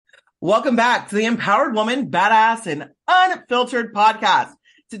Welcome back to the Empowered Woman, Badass and Unfiltered podcast.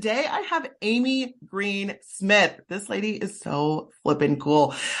 Today I have Amy Green Smith. This lady is so flippin'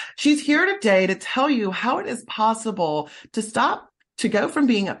 cool. She's here today to tell you how it is possible to go from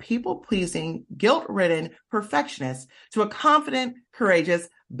being a people-pleasing, guilt-ridden perfectionist to a confident, courageous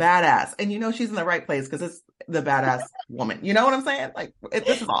badass. And you know she's in the right place because it's the badass woman. You know what I'm saying?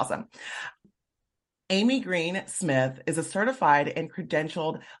 This is awesome. Amy Green Smith is a certified and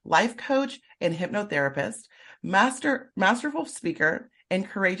credentialed life coach and hypnotherapist, masterful speaker, and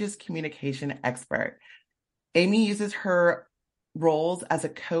courageous communication expert. Amy uses her roles as a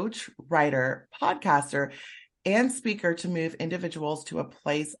coach, writer, podcaster, and speaker to move individuals to a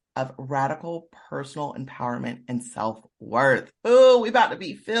place of radical personal empowerment and self-worth. Oh, we about to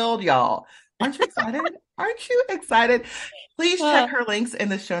be filled, y'all. Aren't you excited? Aren't you excited? Please check her links in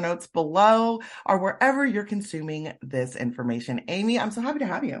the show notes below or wherever you're consuming this information. Amy, I'm so happy to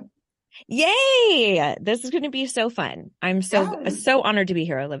have you. Yay! This is going to be so fun. I'm so honored to be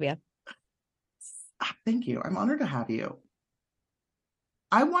here, Olivia. Thank you. I'm honored to have you.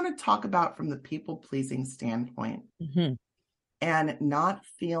 I want to talk about from the people-pleasing standpoint and not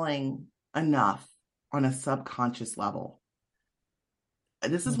feeling enough on a subconscious level.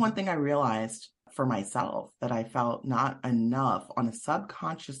 This is one thing I realized for myself, that I felt not enough on a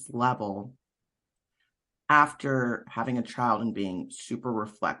subconscious level after having a child and being super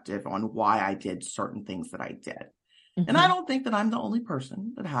reflective on why I did certain things that I did. And I don't think that I'm the only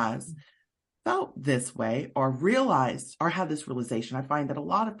person that has felt this way or realized or had this realization. I find that a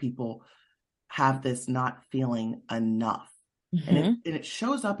lot of people have this not feeling enough. And it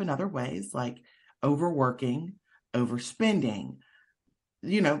shows up in other ways like overworking, overspending,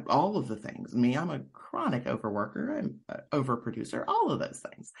 all of the things. I'm a chronic overworker. I'm an overproducer, all of those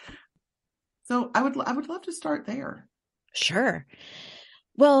things. So I would love to start there. Sure.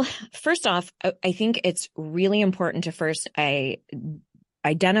 Well, first off, I think it's really important to first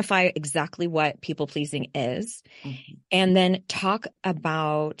identify exactly what people-pleasing is, and then talk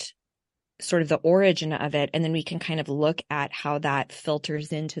about sort of the origin of it. And then we can kind of look at how that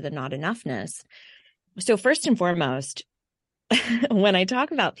filters into the not enoughness. So first and foremost, when I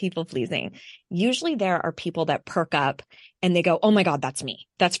talk about people pleasing, usually there are people that perk up and they go, oh my God, that's me.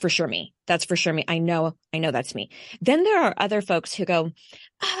 That's for sure me. That's for sure me. I know that's me. Then there are other folks who go,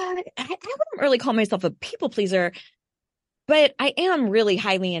 I wouldn't really call myself a people pleaser, but I am really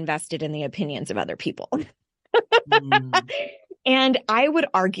highly invested in the opinions of other people. And I would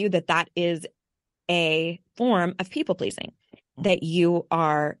argue that that is a form of people pleasing, that you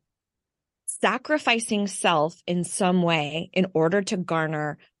are sacrificing self in some way in order to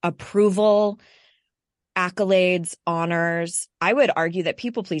garner approval, accolades, honors. I would argue that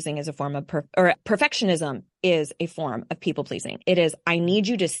people-pleasing is a form of perfectionism is a form of people-pleasing. It is, I need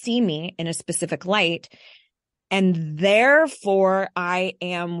you to see me in a specific light, and therefore I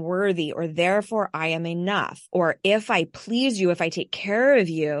am worthy, or therefore I am enough. Or if I please you, if I take care of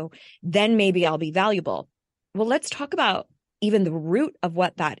you, then maybe I'll be valuable. Well, let's talk about even the root of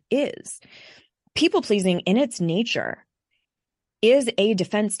what that is. People-pleasing in its nature is a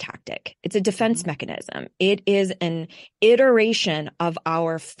defense tactic. It's a defense mechanism. It is an iteration of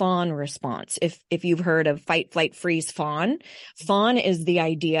our fawn response. If you've heard of fight, flight, freeze, fawn is the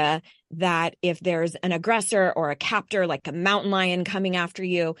idea that if there's an aggressor or a captor, like a mountain lion coming after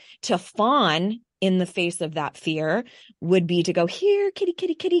you, to fawn in the face of that fear would be to go, here, kitty,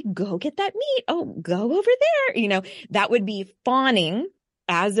 kitty, kitty, go get that meat. Oh, go over there. That would be fawning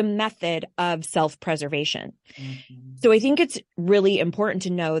as a method of self-preservation. So I think it's really important to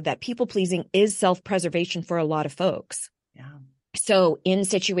know that people-pleasing is self-preservation for a lot of folks. Yeah. So in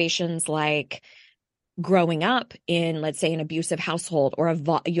situations like growing up in, let's say, an abusive household, or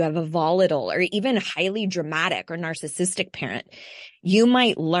you have a volatile or even highly dramatic or narcissistic parent, you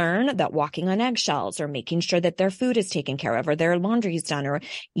might learn that walking on eggshells or making sure that their food is taken care of or their laundry is done, or,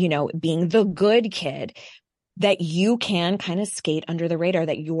 being the good kid, that you can kind of skate under the radar,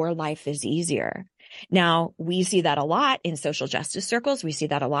 that your life is easier. Now, we see that a lot in social justice circles. We see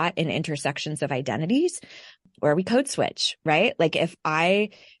that a lot in intersections of identities where we code switch, right? Like I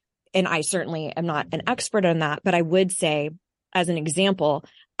certainly am not an expert on that, but I would say, as an example,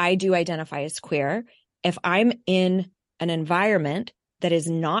 I do identify as queer. If I'm in an environment that is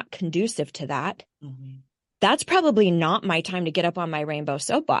not conducive to that, that's probably not my time to get up on my rainbow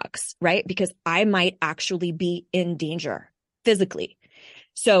soapbox, right? Because I might actually be in danger physically.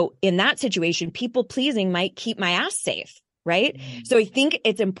 So in that situation, people pleasing might keep my ass safe, right? So I think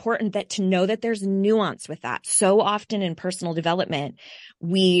it's important to know that there's nuance with that. So often in personal development,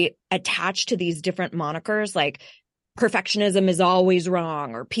 we attach to these different monikers like perfectionism is always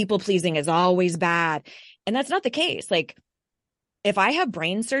wrong or people pleasing is always bad. And that's not the case. Like, if I have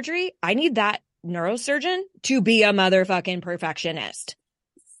brain surgery, I need that neurosurgeon to be a motherfucking perfectionist,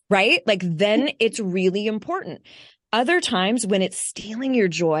 right? Like, then it's really important. Other times when it's stealing your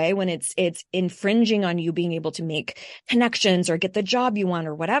joy, when it's infringing on you being able to make connections or get the job you want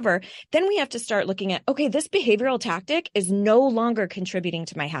or whatever, then we have to start looking at, okay, this behavioral tactic is no longer contributing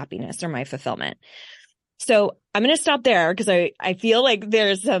to my happiness or my fulfillment. So I'm going to stop there because I feel like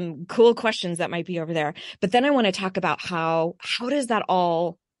there's some cool questions that might be over there. But then I want to talk about how does that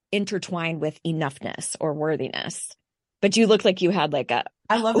all intertwine with enoughness or worthiness? But you look like you had like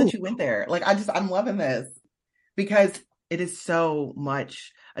I love that you went there. Like, I'm loving this because it is so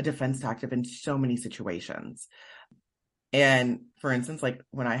much a defense tactic in so many situations. And for instance, like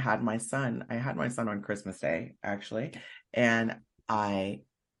when I had my son on Christmas Day, actually, and I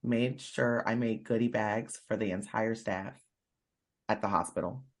made sure I made goodie bags for the entire staff at the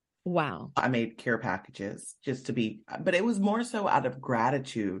hospital. Wow. I made care packages but it was more so out of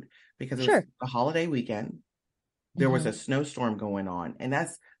gratitude because it was a holiday weekend. There was a snowstorm going on, and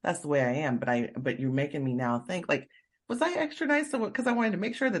that's the way I am. But you're making me now think, like, was I extra nice because I wanted to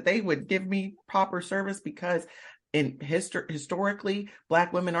make sure that they would give me proper service because historically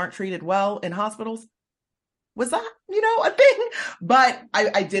Black women aren't treated well in hospitals? Was that, a thing? But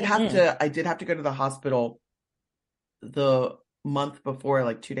I did have to go to the hospital the month before,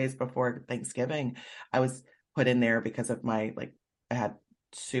 like 2 days before Thanksgiving. I was put in there because of I had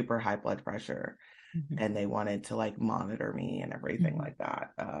super high blood pressure, and they wanted to like monitor me and everything like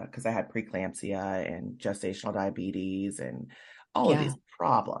that. Cause I had preeclampsia and gestational diabetes and all of these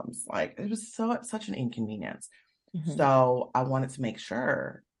problems. Like, it was such an inconvenience. So I wanted to make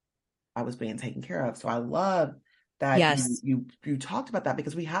sure I was being taken care of. So I love that you talked about that,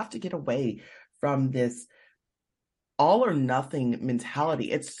 because we have to get away from this all or nothing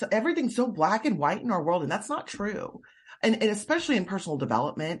mentality. It's everything's so black and white in our world, and that's not true. And especially in personal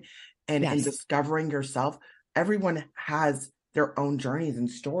development and discovering yourself, everyone has their own journeys and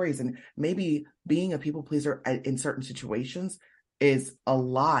stories, and maybe being a people pleaser in certain situations is a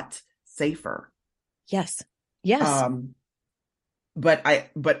lot safer. Yes.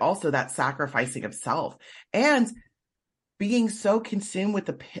 But also that sacrificing of self and being so consumed with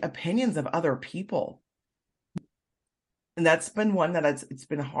the opinions of other people. And that's been one that it's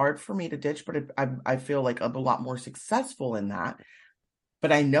been hard for me to ditch, but I feel like I'm a lot more successful in that.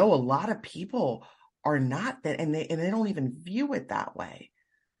 But I know a lot of people are not that, and they don't even view it that way.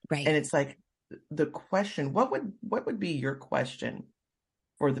 Right. And it's like the question, what would be your question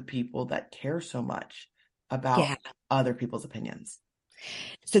for the people that care so much about other people's opinions?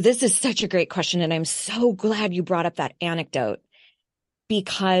 So this is such a great question. And I'm so glad you brought up that anecdote,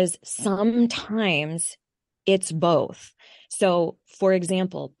 because sometimes it's both. So for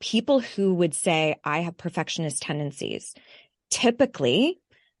example, people who would say, I have perfectionist tendencies, typically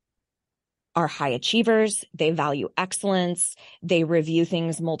are high achievers. They value excellence. They review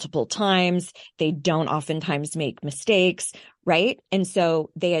things multiple times. They don't oftentimes make mistakes, right? And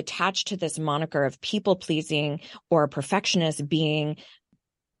so they attach to this moniker of people pleasing or perfectionist being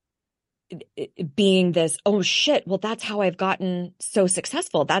this, oh shit, well, that's how I've gotten so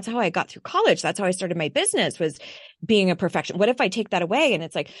successful. That's how I got through college. That's how I started my business, was being a perfectionist. What if I take that away? And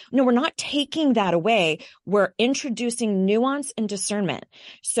it's like, no, we're not taking that away. We're introducing nuance and discernment.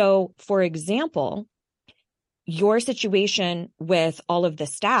 So for example, your situation with all of the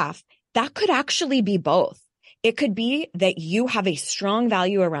staff, that could actually be both. It could be that you have a strong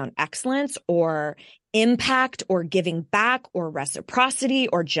value around excellence or impact or giving back or reciprocity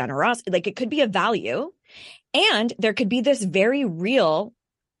or generosity. Like, it could be a value. And there could be this very real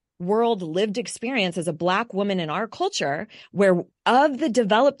world lived experience as a Black woman in our culture, where of the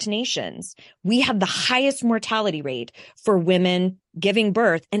developed nations, we have the highest mortality rate for women giving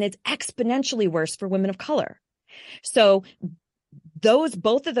birth, and it's exponentially worse for women of color. So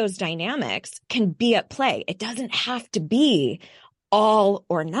both of those dynamics can be at play. It doesn't have to be all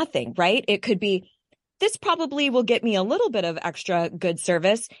or nothing, right? It could be, this probably will get me a little bit of extra good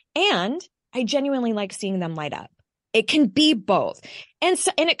service, and I genuinely like seeing them light up. It can be both. And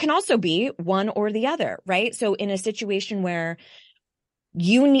it can also be one or the other, right? So in a situation where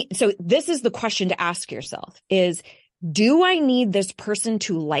so this is the question to ask yourself is, do I need this person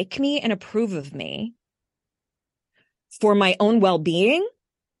to like me and approve of me for my own well-being,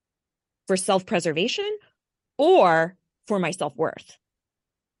 for self-preservation, or for my self-worth?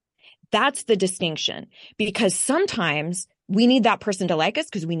 That's the distinction, because sometimes we need that person to like us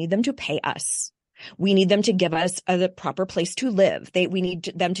because we need them to pay us. We need them to give us the proper place to live. We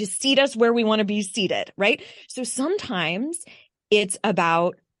need them to seat us where we want to be seated, right? So sometimes it's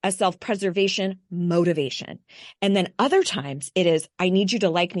about a self-preservation motivation. And then other times it is, I need you to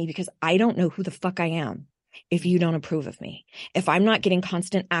like me because I don't know who the fuck I am if you don't approve of me. If I'm not getting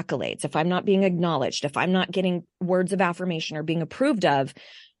constant accolades, if I'm not being acknowledged, if I'm not getting words of affirmation or being approved of,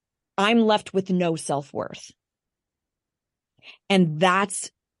 I'm left with no self-worth. And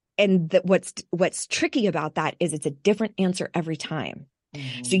what's tricky about that is it's a different answer every time.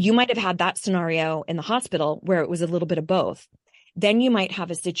 Mm-hmm. So you might have had that scenario in the hospital where it was a little bit of both. Then you might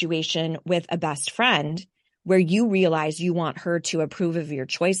have a situation with a best friend where you realize you want her to approve of your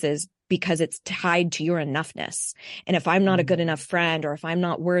choices because it's tied to your enoughness. And if I'm not a good enough friend, or if I'm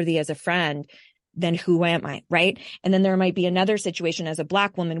not worthy as a friend, then who am I, right? And then there might be another situation as a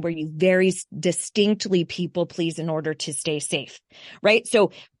Black woman where you very distinctly people please in order to stay safe, right?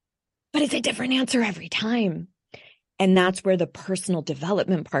 So, but it's a different answer every time. And that's where the personal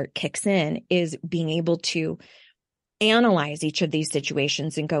development part kicks in, is being able to analyze each of these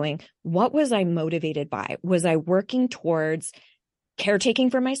situations and going, what was I motivated by? Was I working towards caretaking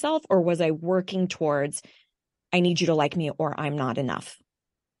for myself, or was I working towards, I need you to like me or I'm not enough?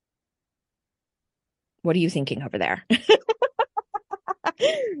 What are you thinking over there?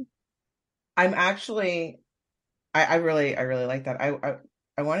 I'm actually, I really like that.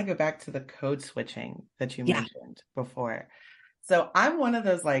 I want to go back to the code switching that you mentioned before. So I'm one of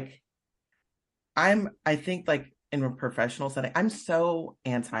those, like, I think like in a professional setting, I'm so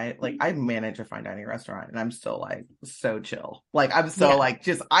anti, like, I manage a fine dining restaurant and I'm still like so chill. Like, I'm so like,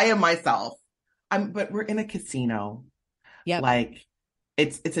 just, I am myself. But we're in a casino. Yeah. Like,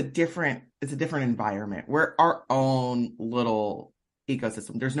 it's a different environment. We're our own little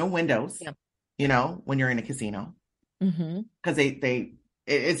ecosystem. There's no windows, you know, when you're in a casino. Because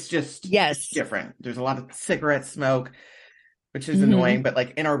it's just different. There's a lot of cigarette smoke, which is annoying, but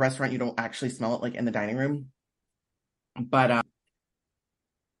like in our restaurant, you don't actually smell it like in the dining room. But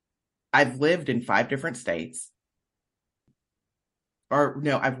I've lived in 5 different states. Or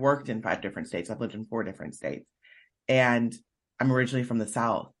no, I've worked in 5 different states. I've lived in 4 different states. And I'm originally from the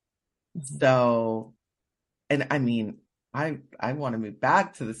South. So, and I mean, I want to move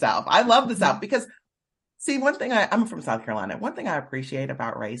back to the South. I love the South because, see, one thing I'm from South Carolina. One thing I appreciate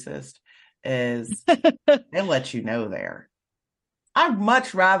about racist is they let you know there. I'd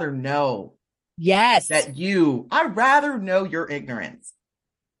much rather know I'd rather know your ignorance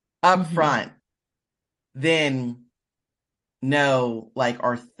up front than know, like,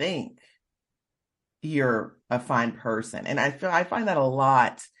 or think you're a fine person. And I find that a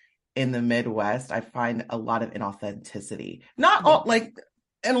lot in the Midwest. I find a lot of inauthenticity. Not all, like,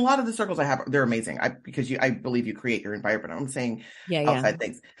 and a lot of the circles I have, they're amazing. Because I believe you create your environment. I'm saying outside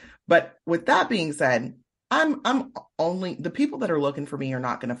things. But with that being said, I'm only, the people that are looking for me are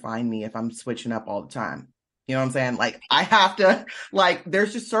not going to find me if I'm switching up all the time. You know what I'm saying? Like, I have to, like,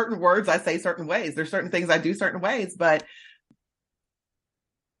 there's just certain words I say certain ways. There's certain things I do certain ways, but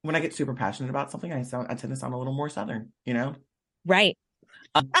when I get super passionate about something, I tend to sound a little more Southern, you know? Right.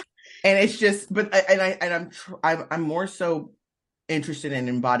 And it's just, but I'm more so interested in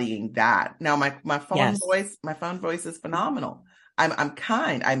embodying that. Now, my phone voice is phenomenal. I'm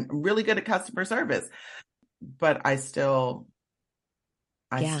kind. I'm really good at customer service, but I still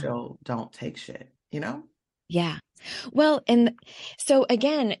don't take shit, you know? Yeah. Well, and so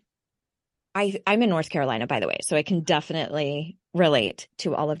again, I'm in North Carolina, by the way, so I can definitely relate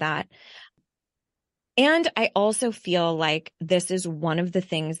to all of that. And I also feel like this is one of the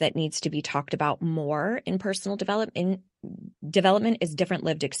things that needs to be talked about more in personal development is different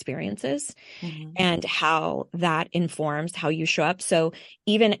lived experiences and how that informs how you show up. So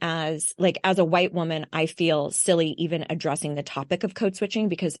even as a white woman, I feel silly even addressing the topic of code switching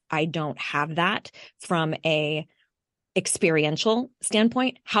because I don't have that from a experiential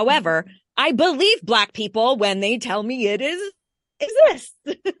standpoint. However, I believe Black people when they tell me it exists,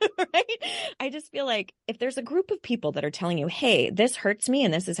 right? I just feel like if there's a group of people that are telling you, hey, this hurts me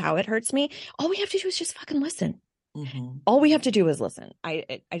and this is how it hurts me, all we have to do is just fucking listen. All we have to do is listen.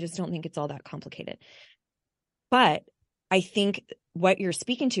 I just don't think it's all that complicated. But I think what you're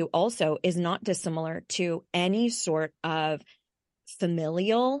speaking to also is not dissimilar to any sort of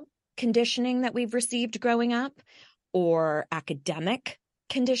familial conditioning that we've received growing up, or academic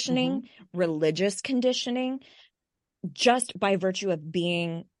conditioning, religious conditioning, just by virtue of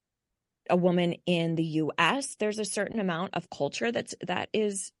being a woman in the US, there's a certain amount of culture that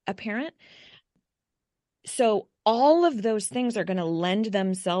is apparent. So all of those things are going to lend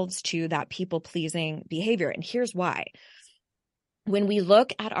themselves to that people-pleasing behavior. And here's why. when we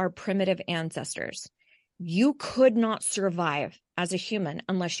look at our primitive ancestors, you could not survive as a human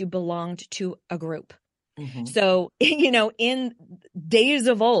unless you belonged to a group. Mm-hmm. So, in days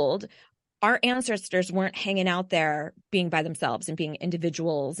of old, our ancestors weren't hanging out there being by themselves and being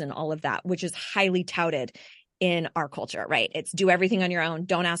individuals and all of that, which is highly touted in our culture, right? It's do everything on your own.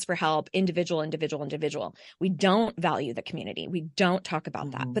 Don't ask for help. Individual, individual, individual. We don't value the community. We don't talk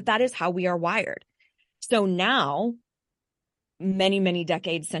about that, but that is how we are wired. So now, many, many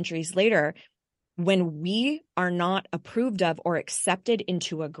decades, centuries later, when we are not approved of or accepted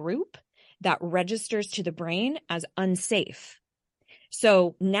into a group, that registers to the brain as unsafe.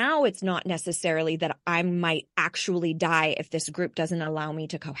 So now it's not necessarily that I might actually die if this group doesn't allow me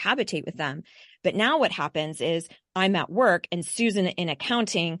to cohabitate with them. But now what happens is I'm at work and Susan in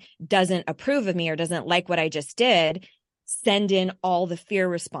accounting doesn't approve of me or doesn't like what I just did. Send in all the fear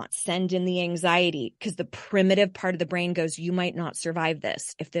response, send in the anxiety, because the primitive part of the brain goes, you might not survive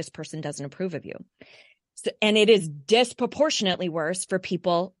this if this person doesn't approve of you. So, and it is disproportionately worse for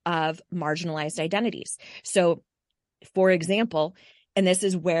people of marginalized identities. So, for example, and this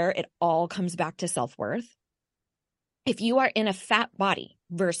is where it all comes back to self-worth. If you are in a fat body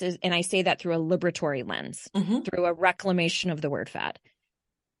versus, and I say that through a liberatory lens, through a reclamation of the word fat,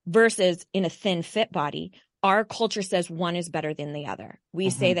 versus in a thin, fit body, our culture says one is better than the other. We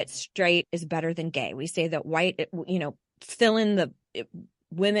say that straight is better than gay. We say that white, fill in the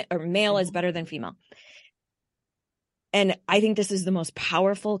women or male is better than female. And I think this is the most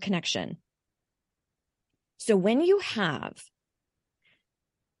powerful connection. So when you have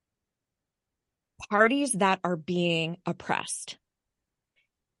parties that are being oppressed,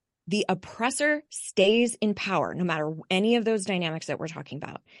 the oppressor stays in power, no matter any of those dynamics that we're talking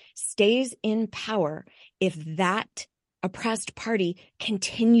about, stays in power if that oppressed party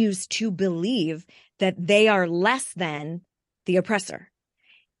continues to believe that they are less than the oppressor.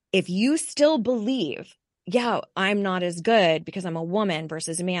 If you still believe, yeah, I'm not as good because I'm a woman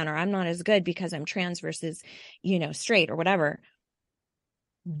versus a man, or I'm not as good because I'm trans versus, straight or whatever,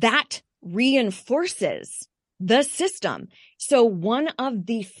 that reinforces the system. So one of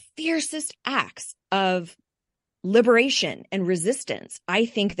the fiercest acts of liberation and resistance I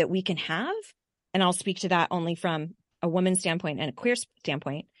think that we can have, and I'll speak to that only from a woman's standpoint and a queer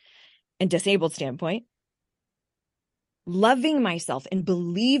standpoint and disabled standpoint, loving myself and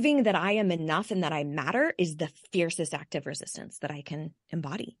believing that I am enough and that I matter is the fiercest act of resistance that I can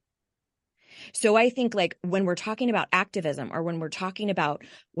embody. So I think like when we're talking about activism, or when we're talking about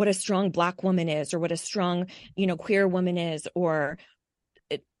what a strong Black woman is, or what a strong, queer woman is, or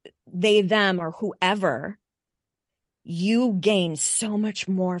they, them, or whoever, you gain so much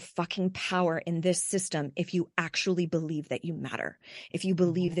more fucking power in this system if you actually believe that you matter, if you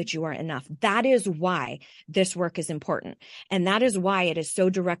believe that you are enough. That is why this work is important. And that is why it is so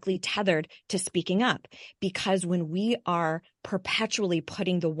directly tethered to speaking up. Because when we are perpetually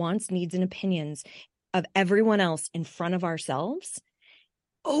putting the wants, needs, and opinions of everyone else in front of ourselves,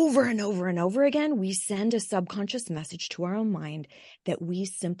 over and over and over again, we send a subconscious message to our own mind that we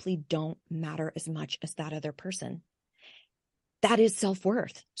simply don't matter as much as that other person. That is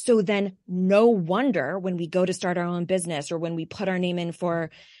self-worth. So then no wonder when we go to start our own business, or when we put our name in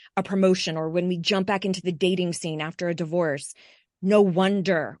for a promotion, or when we jump back into the dating scene after a divorce, no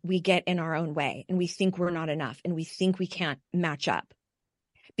wonder we get in our own way and we think we're not enough and we think we can't match up,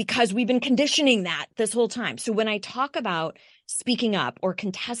 because we've been conditioning that this whole time. So when I talk about speaking up or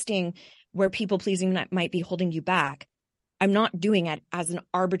contesting where people pleasing might be holding you back, I'm not doing it as an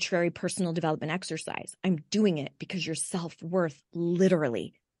arbitrary personal development exercise. I'm doing it because your self-worth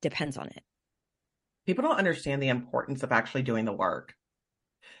literally depends on it. People don't understand the importance of actually doing the work.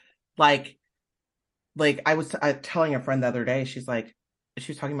 Like I was telling a friend the other day, she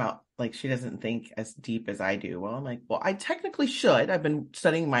was talking about like, she doesn't think as deep as I do. Well, I'm like, well, I technically should. I've been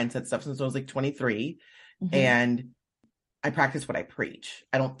studying mindset stuff since I was like 23, and I practice what I preach.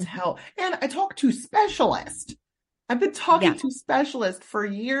 I don't tell, and I talk to specialists. I've been talking to specialists for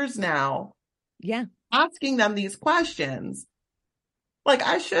years now. Yeah. Asking them these questions. Like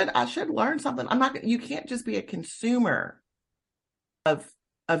I should learn something. You can't just be a consumer of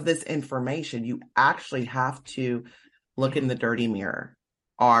this information. You actually have to look in the dirty mirror,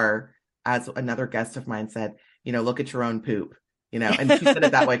 or as another guest of mine said, look at your own poop, and she said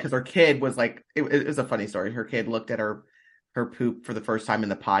it that way because her kid was like, it was a funny story. Her kid looked at her poop for the first time in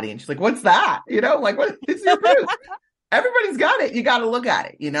the potty, and she's like, what's that? Like, what is your poop? Everybody's got it. You got to look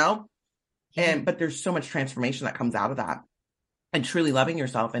at it, but there's so much transformation that comes out of that, and truly loving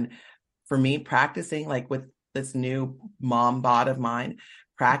yourself. And for me, practicing like with this new mom bod of mine,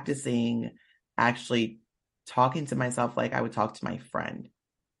 practicing actually talking to myself like I would talk to my friend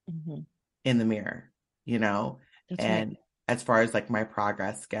in the mirror, you know, That's and right. as far as like my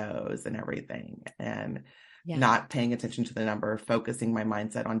progress goes and everything, and Yeah. not paying attention to the number, focusing my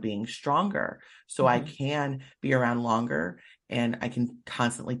mindset on being stronger so I can be around longer and I can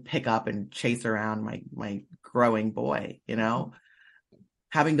constantly pick up and chase around my growing boy, you know,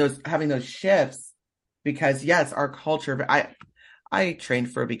 having those shifts, because yes, our culture, I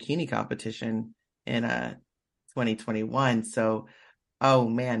trained for a bikini competition in 2021. So, oh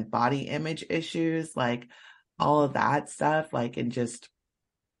man, body image issues, like all of that stuff, like, and just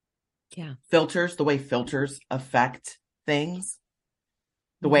filters, the way filters affect things,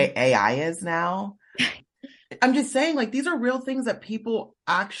 the way AI is now. I'm just saying, like, these are real things that people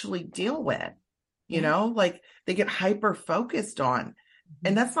actually deal with, you know, like they get hyper focused on.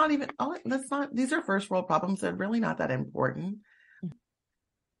 And that's not even, these are first world problems that are really not that important,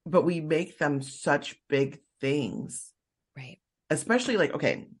 but we make them such big things. Right. Especially like,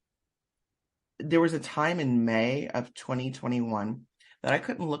 okay, there was a time in May of 2021 that I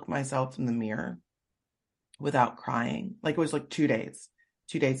couldn't look myself in the mirror without crying. Like it was like 2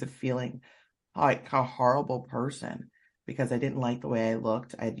 days of feeling like a horrible person because I didn't like the way I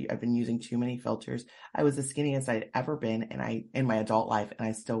looked. I've been using too many filters. I was the skinniest I'd ever been in my adult life, and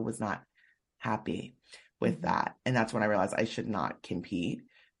I still was not happy with that. And that's when I realized I should not compete,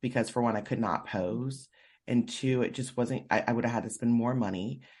 because for one, I could not pose. And two, it just wasn't, I would have had to spend more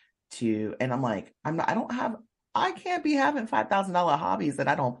money and I'm like, I can't be having $5,000 hobbies that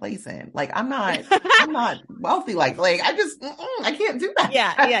I don't place in. Like, I'm not wealthy. Like I can't do that.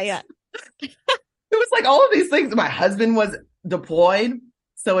 Yeah. It was like all of these things. My husband was deployed,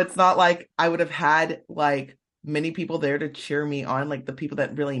 so it's not like I would have had like many people there to cheer me on, like the people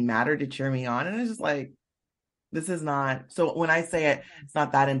that really matter to cheer me on. And it's just like, this is not. So when I say it's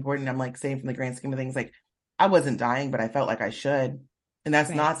not that important, I'm like saying from the grand scheme of things, like I wasn't dying, but I felt like I should. And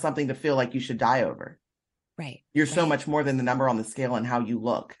that's not something to feel like you should die over. Right. You're so much more than the number on the scale and how you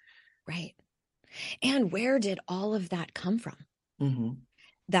look. Right. And where did all of that come from?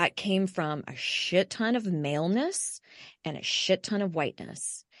 That came from a shit ton of maleness and a shit ton of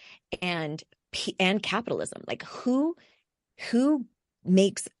whiteness and capitalism. Like who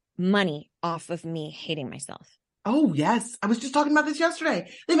makes money off of me hating myself? Oh, yes. I was just talking about this yesterday.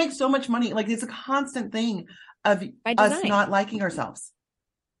 They make so much money. Like it's a constant thing of us not liking ourselves.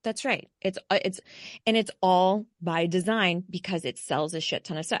 That's right. It's all by design because it sells a shit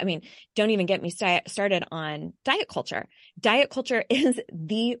ton of stuff. I mean, don't even get me started on diet culture. Diet culture is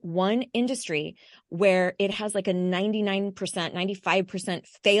the one industry where it has like a 99%, 95%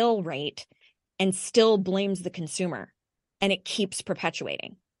 fail rate and still blames the consumer, and it keeps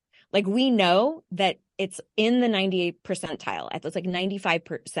perpetuating. Like we know that it's in the 98th percentile. It's like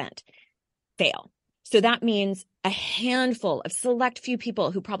 95% fail. So that means a handful of select few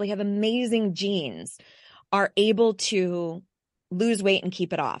people who probably have amazing genes are able to lose weight and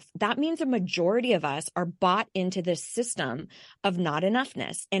keep it off. That means a majority of us are bought into this system of not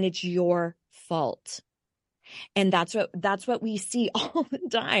enoughness, and it's your fault. And that's what we see all the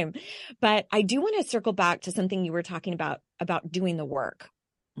time. But I do want to circle back to something you were talking about doing the work.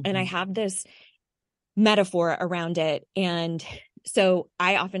 And I have this metaphor around it. And so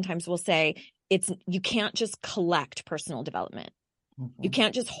I oftentimes will say, you can't just collect personal development. You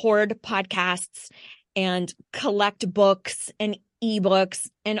can't just hoard podcasts and collect books and ebooks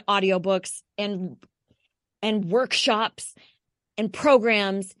and audiobooks and workshops and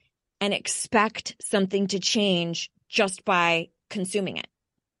programs and expect something to change just by consuming it.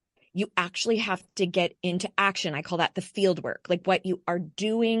 You actually have to get into action. I call that the field work, like what you are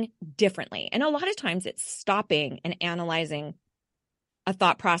doing differently. And a lot of times it's stopping and analyzing a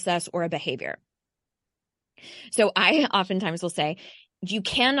thought process or a behavior. So I oftentimes will say, you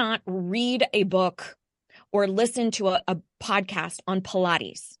cannot read a book or listen to a podcast on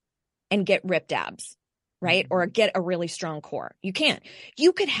Pilates and get ripped abs, right? Or get a really strong core. You can't.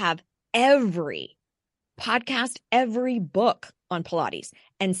 You could have every podcast, every book on Pilates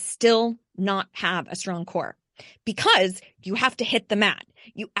and still not have a strong core, because you have to hit the mat.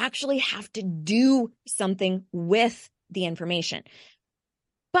 You actually have to do something with the information.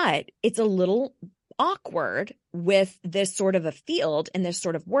 But it's a little awkward with this sort of a field and this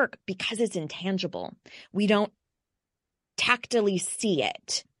sort of work because it's intangible. We don't tactily see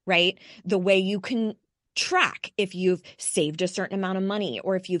it, right? The way you can track if you've saved a certain amount of money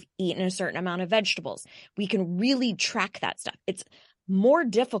or if you've eaten a certain amount of vegetables. We can really track that stuff. It's more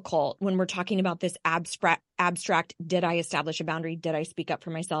difficult when we're talking about this abstract, did I establish a boundary? Did I speak up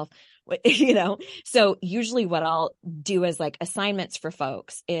for myself? So usually what I'll do as like assignments for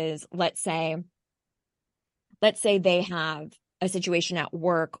folks is, let's say let's say they have a situation at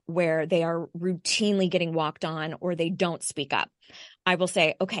work where they are routinely getting walked on or they don't speak up. I will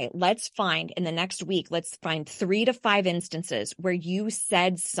say, okay, let's find in the next week, let's find 3 to 5 instances where you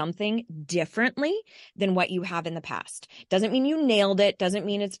said something differently than what you have in the past. Doesn't mean you nailed it. Doesn't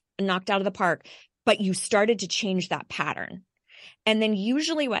mean it's knocked out of the park, but you started to change that pattern. And then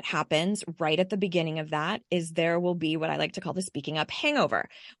usually what happens right at the beginning of that is there will be what I like to call the speaking up hangover,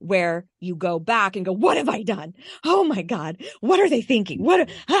 where you go back and go, what have I done? Oh my God, what are they thinking?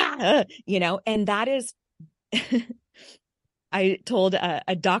 And that is, I told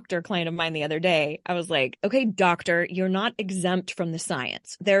a doctor client of mine the other day, I was like, okay, doctor, you're not exempt from the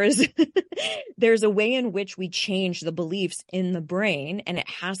science. There's a way in which we change the beliefs in the brain, and it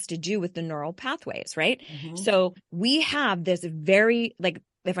has to do with the neural pathways, right? Mm-hmm. So we have this very, like,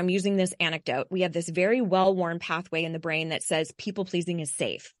 if I'm using this anecdote, we have this very well-worn pathway in the brain that says people pleasing is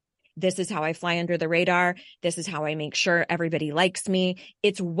safe. This is how I fly under the radar. This is how I make sure everybody likes me.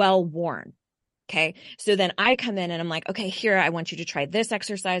 It's well-worn. Okay. So then I come in and I'm like, okay, here, I want you to try this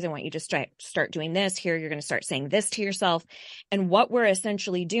exercise. I want you to start doing this here. You're going to start saying this to yourself. And what we're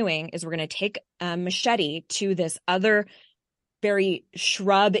essentially doing is we're going to take a machete to this other very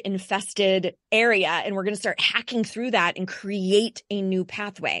shrub infested area. And we're going to start hacking through that and create a new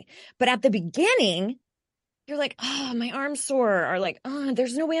pathway. But at the beginning, you're like, oh, my arm's sore, or like, oh,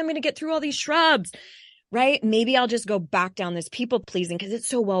 there's no way I'm going to get through all these shrubs. Right? Maybe I'll just go back down this people pleasing because it's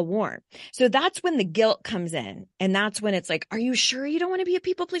so well worn. So that's when the guilt comes in. And that's when it's like, are you sure you don't want to be a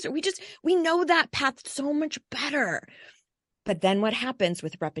people pleaser? We know that path so much better. But then what happens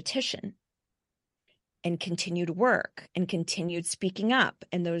with repetition and continued work and continued speaking up,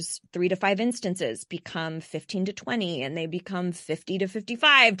 and those 3 to 5 instances become 15 to 20, and they become 50 to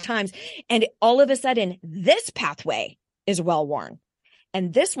 55 times. And all of a sudden, this pathway is well worn.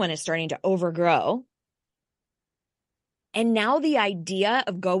 And this one is starting to overgrow. And now the idea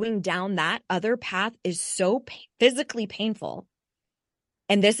of going down that other path is so physically painful.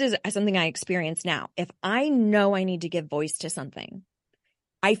 And this is something I experience now. If I know I need to give voice to something,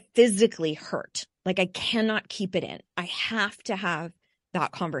 I physically hurt. Like I cannot keep it in. I have to have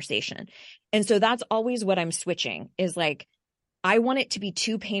that conversation. And so that's always what I'm switching is like, I want it to be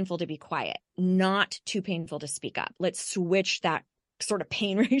too painful to be quiet, not too painful to speak up. Let's switch that sort of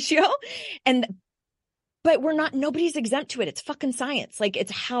pain ratio. But nobody's exempt to it. It's fucking science. Like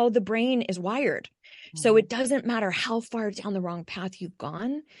it's how the brain is wired. Mm-hmm. So it doesn't matter how far down the wrong path you've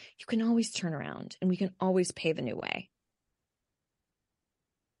gone, you can always turn around and we can always pave a new way.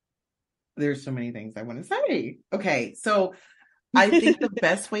 There's so many things I want to say. Okay. So I think the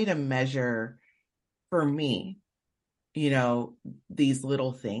best way to measure for me, these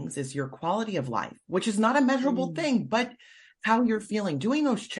little things is your quality of life, which is not a measurable thing, but how you're feeling, doing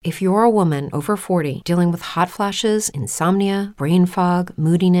those. If you're a woman over 40 dealing with hot flashes, insomnia, brain fog,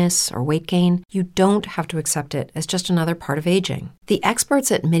 moodiness, or weight gain, you don't have to accept it as just another part of aging. The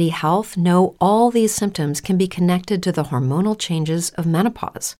experts at MIDI Health know all these symptoms can be connected to the hormonal changes of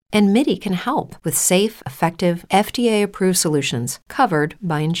menopause. And MIDI can help with safe, effective, FDA-approved solutions covered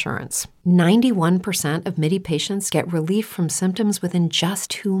by insurance. 91% of MIDI patients get relief from symptoms within just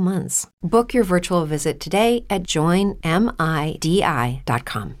 2 months. Book your virtual visit today at joinmidi.com.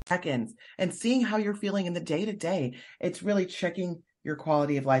 Seconds and seeing how you're feeling in the day-to-day. It's really checking your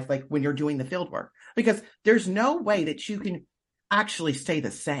quality of life, like when you're doing the field work, because there's no way that you can actually stay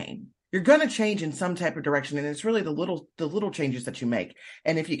the same. You're going to change in some type of direction. And it's really the little changes that you make.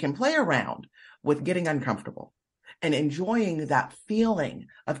 And if you can play around with getting uncomfortable and enjoying that feeling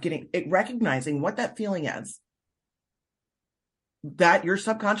of recognizing what that feeling is, that your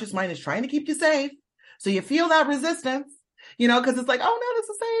subconscious mind is trying to keep you safe. So you feel that resistance, because it's like, oh no, this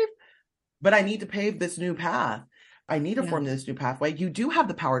is safe, but I need to pave this new path. I need to form this new pathway. You do have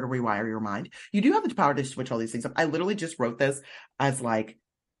the power to rewire your mind. You do have the power to switch all these things up. I literally just wrote this as like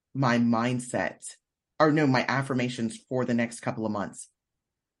my mindset, my affirmations for the next couple of months.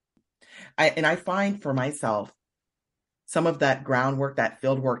 I find for myself, some of that groundwork, that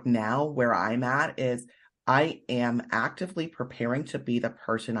field work now where I'm at is I am actively preparing to be the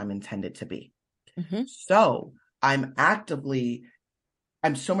person I'm intended to be. Mm-hmm. So I'm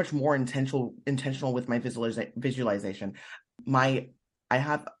so much more intentional with my visualization. I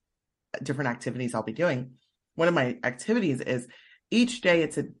have different activities I'll be doing. One of my activities is each day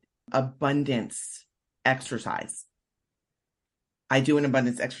it's an abundance exercise. I do an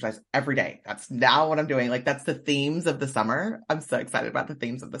abundance exercise every day. That's now what I'm doing. Like that's the themes of the summer. I'm so excited about the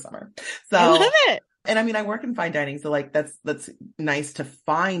themes of the summer. So I love it. And I mean, I work in fine dining. So like, that's nice to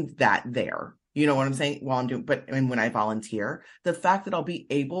find that there, you know what I'm saying? While I'm doing, when I volunteer, the fact that I'll be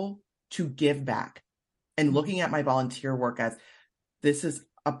able to give back and looking at my volunteer work as this is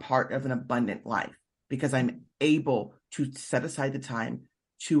a part of an abundant life because I'm able to set aside the time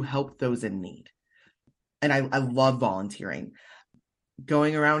to help those in need. And I love volunteering,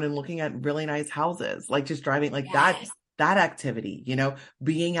 going around and looking at really nice houses, like just driving like that activity, you know,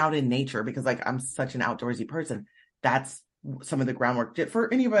 being out in nature, because like I'm such an outdoorsy person. That's some of the groundwork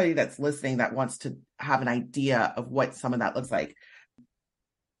for anybody that's listening that wants to have an idea of what some of that looks like.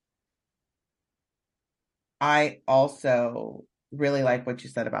 I also really like what you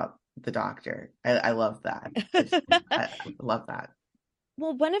said about the doctor. I love that. I love that.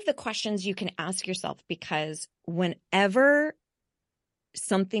 Well, one of the questions you can ask yourself, because whenever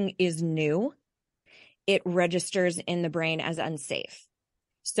something is new, it registers in the brain as unsafe.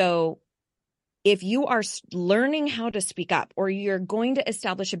 So if you are learning how to speak up, or you're going to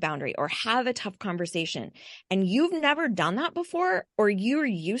establish a boundary or have a tough conversation, and you've never done that before, or you're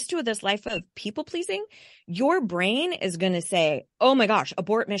used to this life of people pleasing, your brain is going to say, oh my gosh,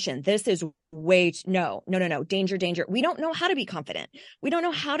 abort mission. This is no, danger. We don't know how to be confident. We don't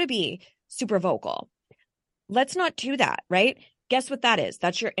know how to be super vocal. Let's not do that, right? Guess what that is?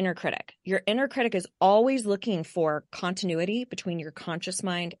 That's your inner critic. Your inner critic is always looking for continuity between your conscious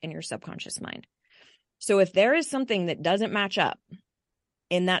mind and your subconscious mind. So if there is something that doesn't match up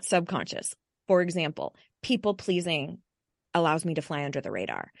in that subconscious, for example, people pleasing allows me to fly under the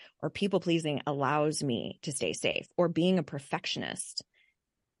radar, or people pleasing allows me to stay safe, or being a perfectionist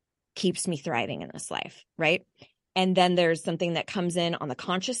keeps me thriving in this life, right? And then there's something that comes in on the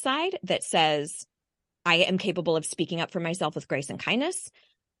conscious side that says, I am capable of speaking up for myself with grace and kindness.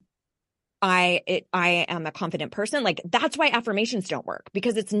 I am a confident person. Like, that's why affirmations don't work,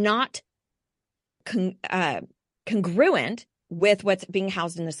 because it's not congruent with what's being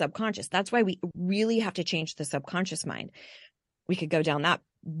housed in the subconscious. That's why we really have to change the subconscious mind. We could go down that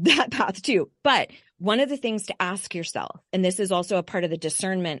path too. But one of the things to ask yourself, and this is also a part of the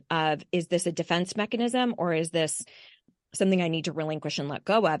discernment of, is this a defense mechanism, or is this something I need to relinquish and let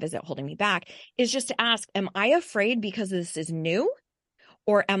go of? Is it holding me back? Is just to ask, am I afraid because this is new?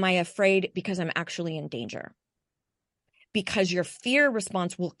 Or am I afraid because I'm actually in danger? Because your fear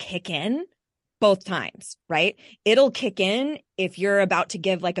response will kick in both times, right? It'll kick in if you're about to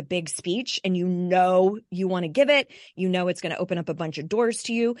give like a big speech and you know you want to give it, you know it's going to open up a bunch of doors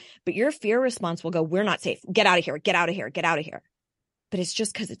to you, but your fear response will go, we're not safe. Get out of here, get out of here, get out of here. But it's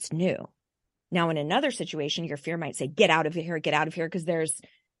just because it's new. Now, in another situation, your fear might say, get out of here, because there's,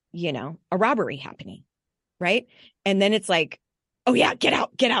 a robbery happening, right? And then it's like, oh yeah, get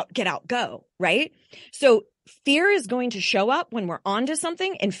out, go, right? So fear is going to show up when we're onto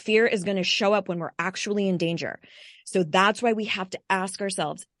something, and fear is going to show up when we're actually in danger. So that's why we have to ask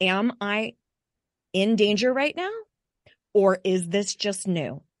ourselves, am I in danger right now? Or is this just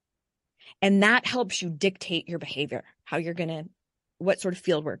new? And that helps you dictate your behavior, what sort of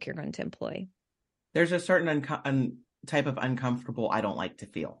field work you're going to employ. There's a certain type of uncomfortable I don't like to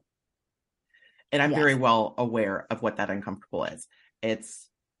feel. And I'm very well aware of what that uncomfortable is. It's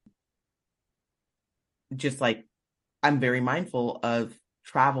just like, I'm very mindful of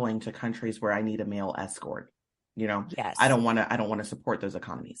traveling to countries where I need a male escort. Yes. I don't want to support those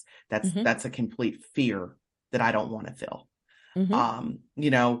economies. That's a complete fear that I don't want to feel.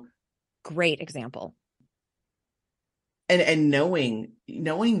 Mm-hmm. Great example. And knowing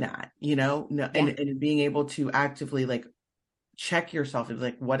that, and being able to actively like check yourself and be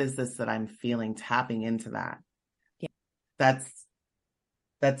like, what is this that I'm feeling? Tapping into that. Yeah.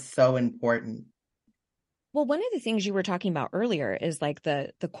 That's so important. Well, one of the things you were talking about earlier is like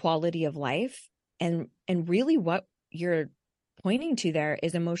the quality of life, and really what you're pointing to there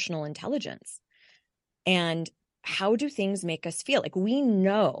is emotional intelligence. And how do things make us feel? Like, we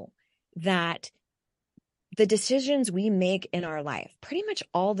know that the decisions we make in our life, pretty much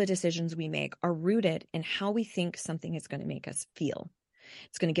all the decisions we make, are rooted in how we think something is going to make us feel.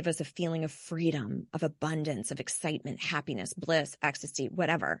 It's going to give us a feeling of freedom, of abundance, of excitement, happiness, bliss, ecstasy,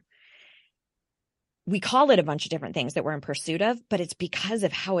 whatever. We call it a bunch of different things that we're in pursuit of, but it's because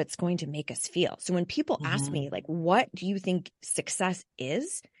of how it's going to make us feel. So when people ask me, like, what do you think success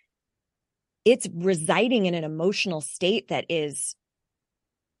is? It's residing in an emotional state that is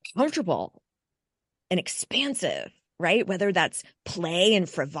comfortable and expansive, right? Whether that's play and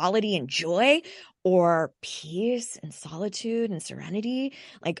frivolity and joy, or peace and solitude and serenity,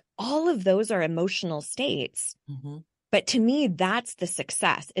 like all of those are emotional states. Mm-hmm. But to me, that's the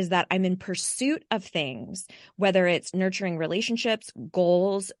success, is that I'm in pursuit of things, whether it's nurturing relationships,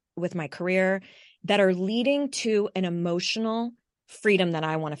 goals with my career, that are leading to an emotional freedom that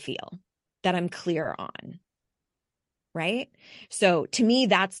I want to feel, that I'm clear on. right? So to me,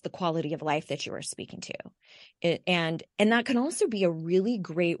 that's the quality of life that you are speaking to. And that can also be a really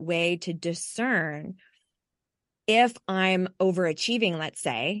great way to discern if I'm overachieving, let's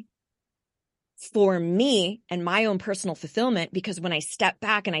say, for me and my own personal fulfillment, because when I stepped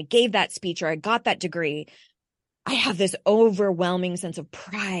back and I gave that speech or I got that degree, I have this overwhelming sense of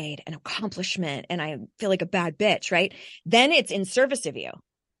pride and accomplishment, and I feel like a bad bitch, right? Then it's in service of you,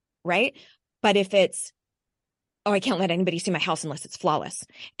 right? But if it's, oh, I can't let anybody see my house unless it's flawless,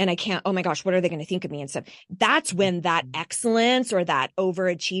 and I can't, oh my gosh, what are they going to think of me and stuff? That's when that excellence or that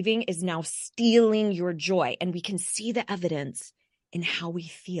overachieving is now stealing your joy. And we can see the evidence in how we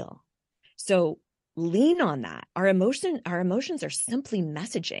feel. So lean on that. Our emotions are simply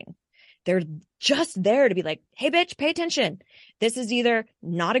messaging. They're just there to be like, hey, bitch, pay attention. This is either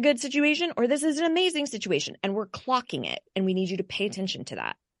not a good situation or this is an amazing situation. And we're clocking it. And we need you to pay attention to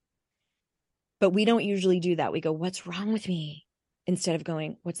that. But we don't usually do that. We go, what's wrong with me? Instead of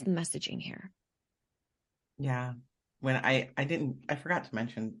going, what's the messaging here? Yeah. When I forgot to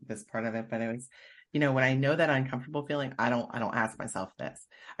mention this part of it, but it was, when I know that uncomfortable feeling, I don't ask myself this.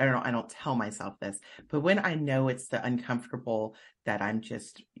 I don't tell myself this. But when I know it's the uncomfortable that I'm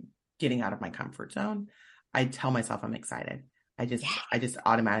just getting out of my comfort zone, I tell myself I'm excited. I just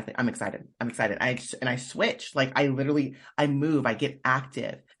automatically, I'm excited. I switch. Like I move, I get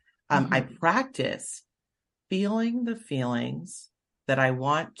active. I practice feeling the feelings that I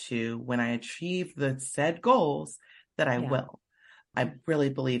want to when I achieve the said goals that I will. I really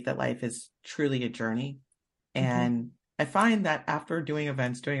believe that life is truly a journey. And I find that after doing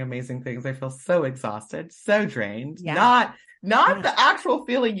events, doing amazing things, I feel so exhausted, so drained, not the actual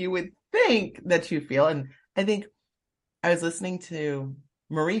feeling you would think that you feel. And I think I was listening to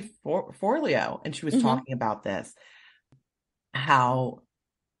Marie Forleo, and she was talking about this, how,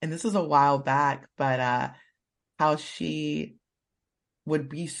 and this was a while back, but how she would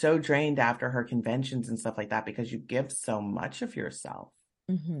be so drained after her conventions and stuff like that, because you give so much of yourself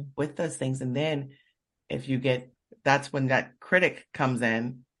with those things. And then that's when that critic comes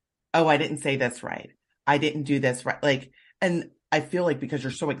in. Oh, I didn't say this right. I didn't do this right. Like, and I feel like because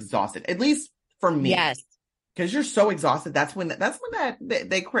you're so exhausted, at least for me, because you're so exhausted, that's when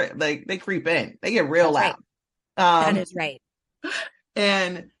they creep in, they get real loud. That is right.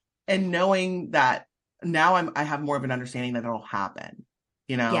 And knowing that now I have more of an understanding that it'll happen,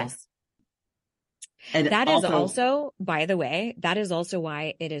 Yes. And that is also, by the way, that is also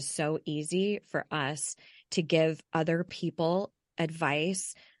why it is so easy for us to give other people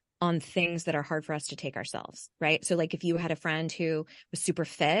advice on things that are hard for us to take ourselves, right? So like if you had a friend who was super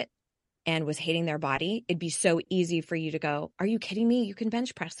fit and was hating their body, it'd be so easy for you to go, are you kidding me? You can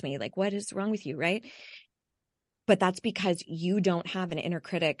bench press me. Like, what is wrong with you, right? But that's because you don't have an inner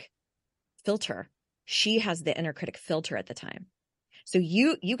critic filter. She has the inner critic filter at the time. So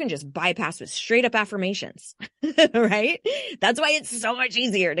you can just bypass with straight up affirmations, right? That's why it's so much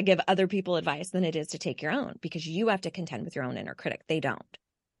easier to give other people advice than it is to take your own, because you have to contend with your own inner critic. They don't.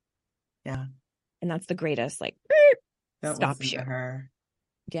 Yeah. And that's the greatest, like, stops you.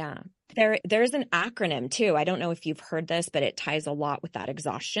 Yeah. There's an acronym too. I don't know if you've heard this, but it ties a lot with that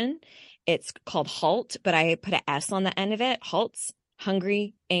exhaustion. It's called HALT, but I put an S on the end of it. HALT's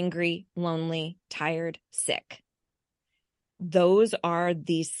hungry, angry, lonely, tired, sick. Those are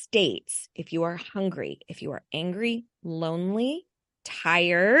the states. If you are hungry, if you are angry, lonely,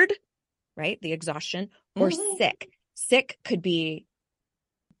 tired, right? The exhaustion, or sick. Sick could be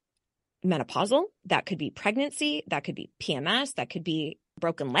menopausal. That could be pregnancy. That could be PMS. That could be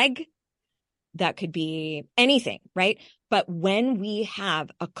broken leg. That could be anything, right? But when we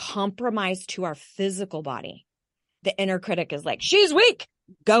have a compromise to our physical body, the inner critic is like, she's weak,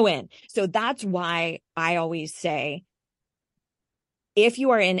 go in. So that's why I always say, if you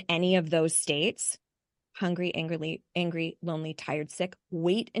are in any of those states, hungry, angry, lonely, tired, sick,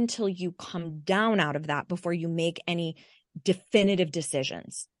 wait until you come down out of that before you make any definitive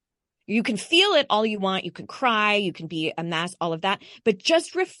decisions. You can feel it all you want. You can cry, you can be a mess, all of that, but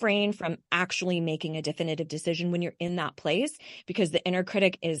just refrain from actually making a definitive decision when you're in that place, because the inner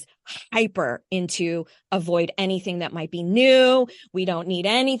critic is hyper into avoid anything that might be new. We don't need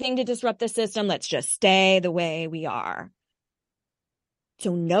anything to disrupt the system. Let's just stay the way we are.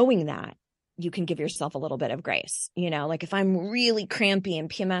 So knowing that, you can give yourself a little bit of grace, like if I'm really crampy and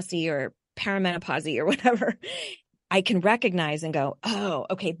PMSy or perimenopausy or whatever, I can recognize and go, oh,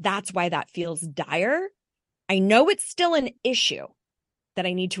 okay, that's why that feels dire. I know it's still an issue that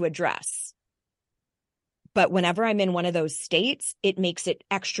I need to address. But whenever I'm in one of those states, it makes it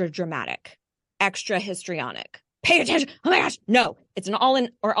extra dramatic, extra histrionic. Pay attention. Oh my gosh. No, it's an all in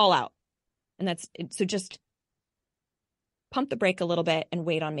or all out. And that's so just pump the brake a little bit and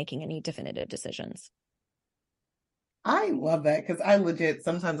wait on making any definitive decisions. I love that because I legit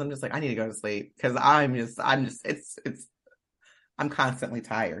sometimes I'm just like I need to go to sleep because I'm constantly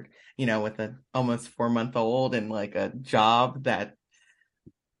tired, with an almost 4-month-old and like a job that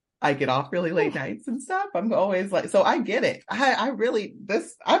I get off really late nights and stuff. I'm always like, so I get it. I really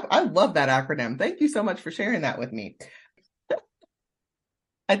I love that acronym. Thank you so much for sharing that with me.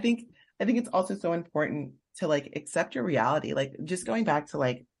 I think it's also so important to like accept your reality. Like just going back to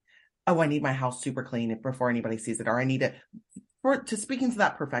like, oh, I need my house super clean before anybody sees it, or I need to speaking to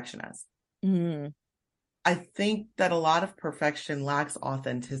that perfectionist. Mm. I think that a lot of perfection lacks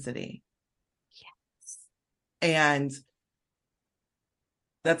authenticity. Yes. And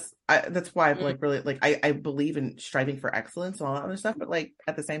that's why I'm like really like I believe in striving for excellence and all that other stuff, but like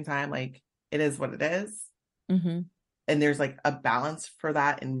at the same time, like it is what it is. Mm-hmm. And there's like a balance for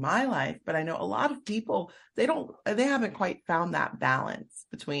that in my life. But I know a lot of people, they haven't quite found that balance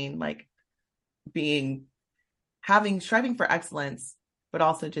between like striving for excellence, but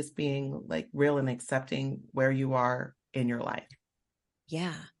also just being like real and accepting where you are in your life.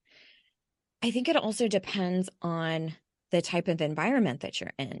 Yeah. I think it also depends on the type of environment that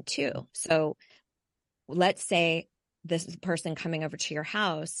you're in too. So let's say this person coming over to your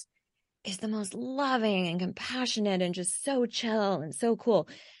house is the most loving and compassionate and just so chill and so cool.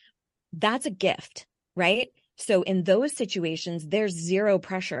 That's a gift, right? So in those situations, there's zero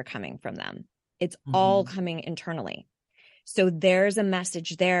pressure coming from them. It's all coming internally. So there's a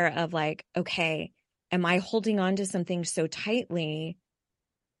message there of like, okay, am I holding on to something so tightly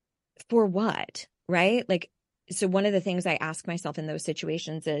for what? Right? Like, so one of the things I ask myself in those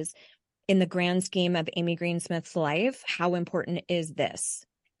situations is, in the grand scheme of Amy Green Smith's life, how important is this?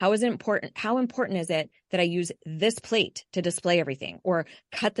 How important is it that I use this plate to display everything, or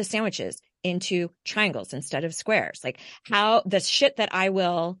cut the sandwiches into triangles instead of squares? Like how the shit that I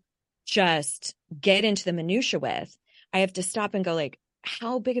will just get into the minutia with, I have to stop and go like,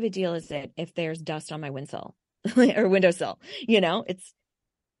 how big of a deal is it if there's dust on my windsill or windowsill?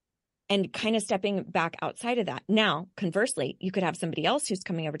 And kind of stepping back outside of that. Now, conversely, you could have somebody else who's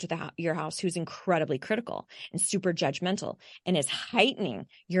coming over to your house who's incredibly critical and super judgmental and is heightening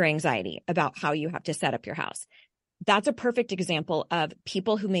your anxiety about how you have to set up your house. That's a perfect example of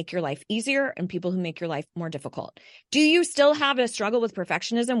people who make your life easier and people who make your life more difficult. Do you still have a struggle with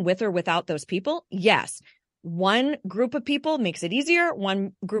perfectionism with or without those people? Yes. One group of people makes it easier.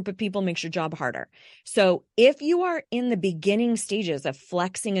 One group of people makes your job harder. So if you are in the beginning stages of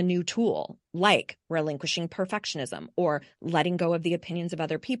flexing a new tool, like relinquishing perfectionism or letting go of the opinions of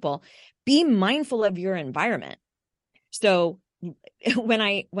other people, be mindful of your environment. So when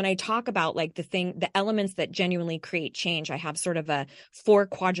I talk about like the elements that genuinely create change, I have sort of a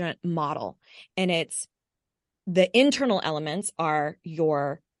 4-quadrant model, and it's the internal elements are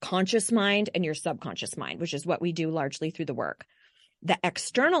your conscious mind and your subconscious mind, which is what we do largely through the work. The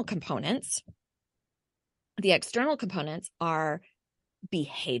external components are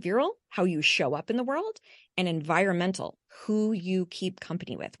behavioral, how you show up in the world, and environmental, who you keep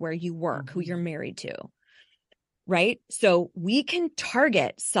company with, where you work, who you're married to, right? So we can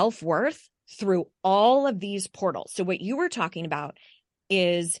target self-worth through all of these portals. So what you were talking about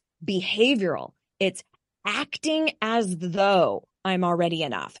is behavioral. It's acting as though I'm already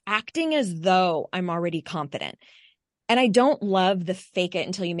enough, acting as though I'm already confident. And I don't love the fake it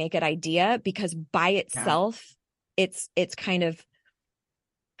until you make it idea, because by itself, it's kind of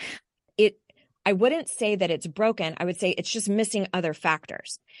it. I wouldn't say that it's broken. I would say it's just missing other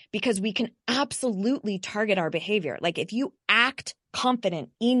factors, because we can absolutely target our behavior. Like if you act confident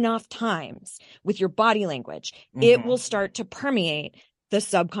enough times with your body language, it will start to permeate the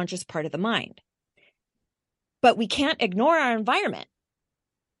subconscious part of the mind. But we can't ignore our environment,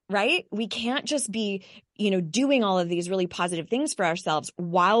 right? We can't just be, doing all of these really positive things for ourselves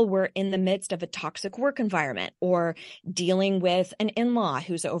while we're in the midst of a toxic work environment or dealing with an in-law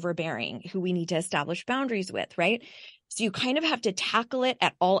who's overbearing, who we need to establish boundaries with, right? So you kind of have to tackle it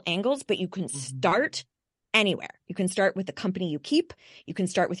at all angles, but you can start anywhere. You can start with the company you keep. You can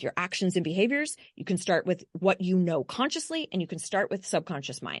start with your actions and behaviors. You can start with what you know consciously, and you can start with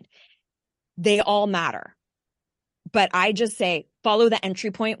subconscious mind. They all matter. But I just say, follow the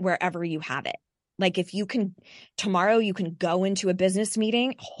entry point wherever you have it. Like if you can, tomorrow you can go into a business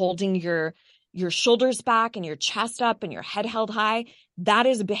meeting holding your shoulders back and your chest up and your head held high. That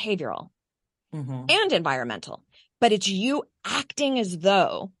is behavioral and environmental. But it's you acting as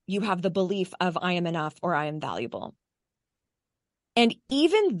though you have the belief of I am enough or I am valuable. And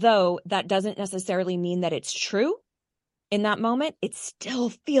even though that doesn't necessarily mean that it's true in that moment, it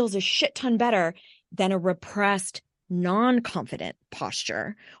still feels a shit ton better than a repressed non-confident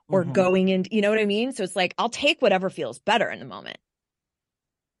posture or going in, you know what I mean? So it's like, I'll take whatever feels better in the moment.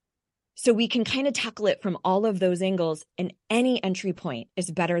 So we can kind of tackle it from all of those angles, and any entry point is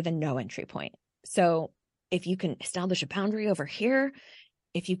better than no entry point. So if you can establish a boundary over here,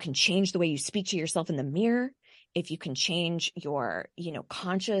 if you can change the way you speak to yourself in the mirror, if you can change your,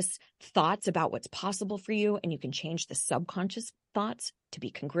 conscious thoughts about what's possible for you, and you can change the subconscious thoughts to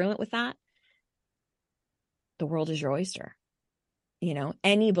be congruent with that, the world is your oyster.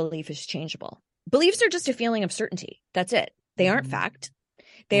 Any belief is changeable. Beliefs are just a feeling of certainty. That's it. They aren't fact.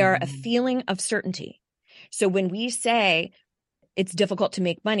 They are a feeling of certainty. So when we say it's difficult to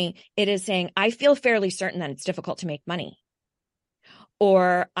make money, it is saying, I feel fairly certain that it's difficult to make money.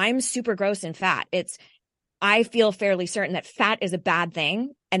 Or I'm super gross and fat. I feel fairly certain that fat is a bad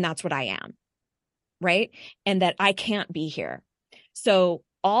thing, and that's what I am, right? And that I can't be here. So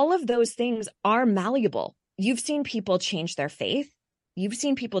all of those things are malleable. You've seen people change their faith. You've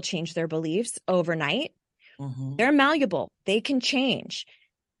seen people change their beliefs overnight. They're malleable. They can change.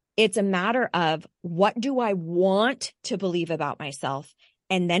 It's a matter of, what do I want to believe about myself?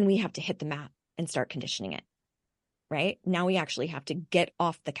 And then we have to hit the mat and start conditioning it, right? Now we actually have to get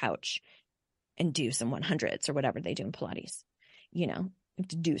off the couch and do some 100s or whatever they do in Pilates. We have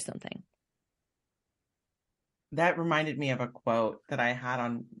to do something. That reminded me of a quote that I had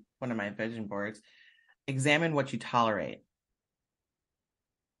on one of my vision boards. Examine what you tolerate.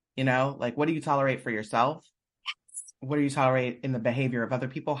 Like, what do you tolerate for yourself? Yes. What do you tolerate in the behavior of other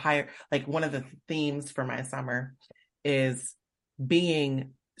people? Like, one of the themes for my summer is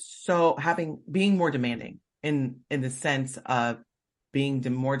being more demanding in the sense of being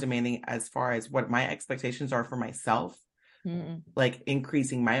more demanding as far as what my expectations are for myself, like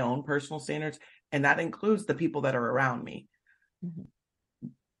increasing my own personal standards. And that includes the people that are around me.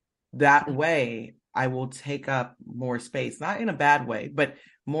 That way I will take up more space, not in a bad way, but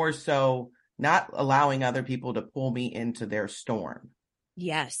more so not allowing other people to pull me into their storm.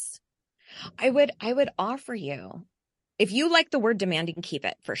 Yes. I would offer you, if you like the word demanding, keep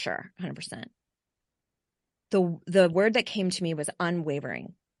it for sure. 100%. The word that came to me was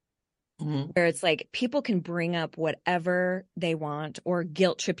unwavering, where it's like, people can bring up whatever they want or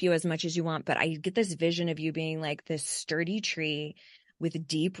guilt trip you as much as you want. But I get this vision of you being like this sturdy tree with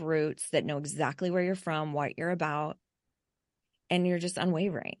deep roots that know exactly where you're from, what you're about, and you're just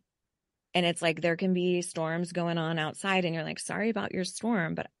unwavering. And it's like, there can be storms going on outside and you're like, sorry about your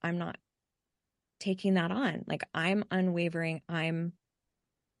storm, but I'm not taking that on. Like, I'm unwavering. I'm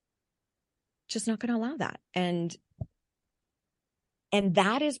just not going to allow that. And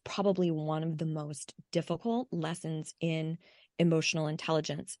that is probably one of the most difficult lessons in emotional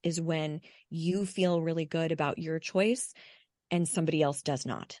intelligence, is when you feel really good about your choice and somebody else does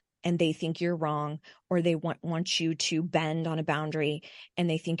not. And they think you're wrong, or they want you to bend on a boundary, and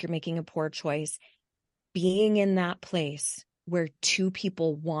they think you're making a poor choice. Being in that place where two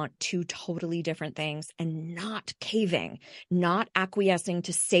people want two totally different things, and not caving, not acquiescing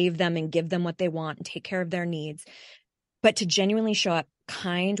to save them and give them what they want and take care of their needs, but to genuinely show up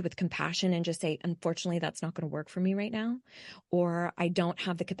kind with compassion and just say, unfortunately, that's not going to work for me right now, or I don't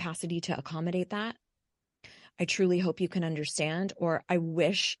have the capacity to accommodate that. I truly hope you can understand, or I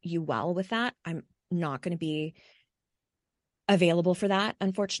wish you well with that. I'm not going to be available for that,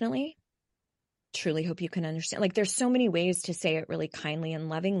 unfortunately. Truly hope you can understand. Like, there's so many ways to say it really kindly and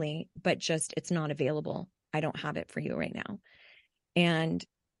lovingly, but just, it's not available. I don't have it for you right now. And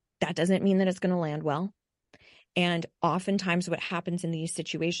that doesn't mean that it's going to land well. And oftentimes what happens in these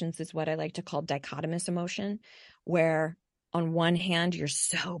situations is what I like to call dichotomous emotion, where on one hand, you're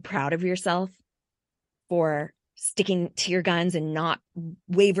so proud of yourself for sticking to your guns and not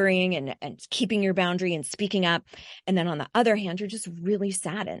wavering and keeping your boundary and speaking up. And then on the other hand, you're just really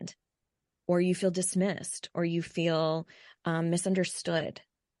saddened, or you feel dismissed, or you feel misunderstood,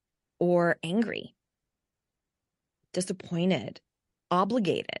 or angry, disappointed,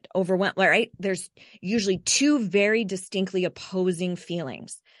 obligated, overwhelmed, right? There's usually two very distinctly opposing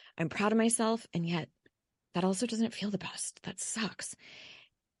feelings. I'm proud of myself, and yet that also doesn't feel the best. That sucks.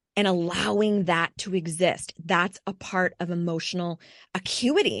 And allowing that to exist, that's a part of emotional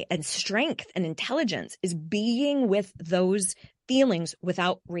acuity and strength and intelligence, is being with those feelings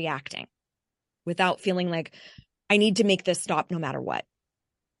without reacting, without feeling like I need to make this stop no matter what.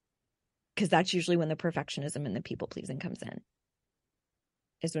 Because that's usually when the perfectionism and the people pleasing comes in,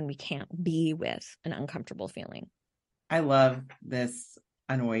 is when we can't be with an uncomfortable feeling. I love this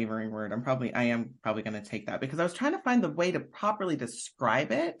unwavering word. I am probably going to take that, because I was trying to find the way to properly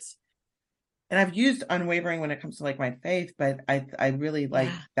describe it. And I've used unwavering when it comes to like my faith, but I really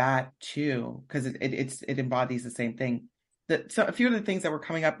like that too, because it embodies the same thing. So a few of the things that were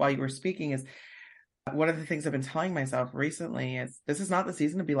coming up while you were speaking is one of the things I've been telling myself recently is this is not the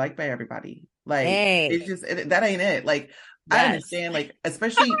season to be liked by everybody. Like it's just that ain't it. Like I understand, like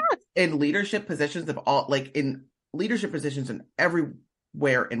especially in leadership positions of all, like in leadership positions and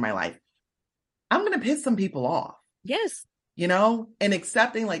everywhere in my life, I'm gonna piss some people off. Yes, you know, and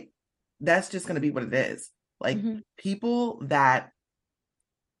accepting like that's just going to be what it is. Like people that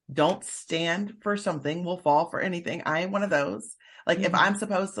don't stand for something will fall for anything. I am one of those. Like if I'm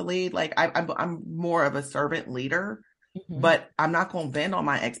supposed to lead, like I'm more of a servant leader, but I'm not going to bend on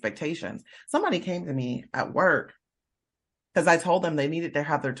my expectations. Somebody came to me at work because I told them they needed to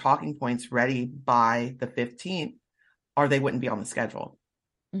have their talking points ready by the 15th or they wouldn't be on the schedule.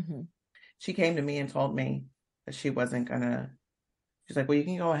 She came to me and told me that she wasn't going to. She's like, well, you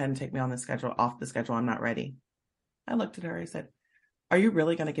can go ahead and take me on the schedule, off the schedule. I'm not ready. I looked at her. I said, are you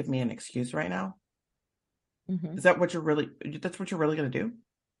really going to give me an excuse right now? Is that what that's what you're really going to do?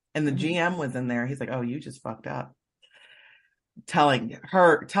 And the GM was in there. He's like, oh, you just fucked up. Telling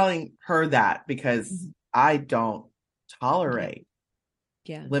her that because I don't tolerate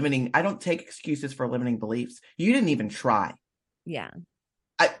limiting. I don't take excuses for limiting beliefs. You didn't even try.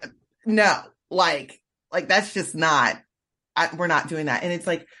 No, like that's just not. We're not doing that. And it's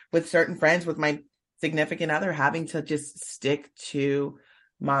like with certain friends, with my significant other, having to just stick to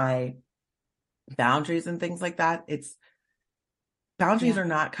my boundaries and things like that. Boundaries are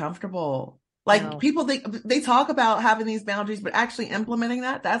not comfortable. Like people, they talk about having these boundaries, but actually implementing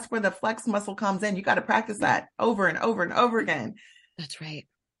that's where the flex muscle comes in. You got to practice that over and over and over again. That's right.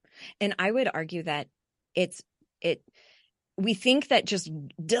 And I would argue that we think that just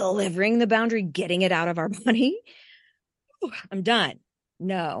delivering the boundary, getting it out of our body, I'm done.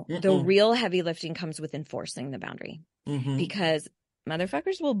 No, the real heavy lifting comes with enforcing the boundary because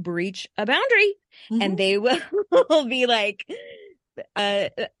motherfuckers will breach a boundary and they will be like, I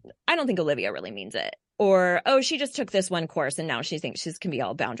don't think Olivia really means it. Or, oh, she just took this one course and now she thinks she can be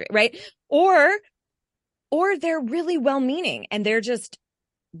all boundary, right? Or they're really well-meaning and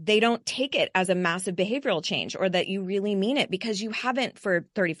they don't take it as a massive behavioral change or that you really mean it because you haven't for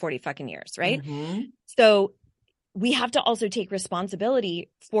 30, 40 fucking years, right? So we have to also take responsibility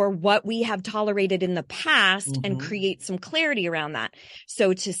for what we have tolerated in the past and create some clarity around that.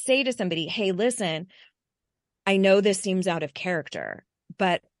 So to say to somebody, hey, listen, I know this seems out of character,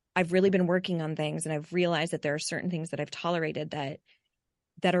 but I've really been working on things and I've realized that there are certain things that I've tolerated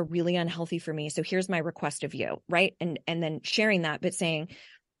that are really unhealthy for me. So here's my request of you, right? And then sharing that, but saying,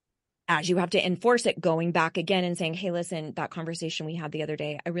 as you have to enforce it, going back again and saying, hey, listen, that conversation we had the other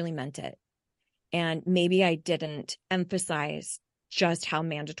day, I really meant it. And maybe I didn't emphasize just how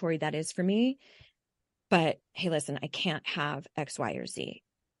mandatory that is for me. But hey, listen, I can't have X, Y, or Z,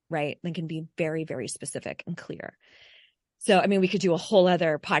 right? They can be very, very specific and clear. So, I mean, we could do a whole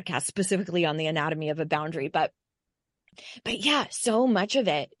other podcast specifically on the anatomy of a boundary, but yeah, so much of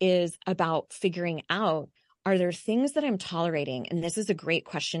it is about figuring out, are there things that I'm tolerating? And this is a great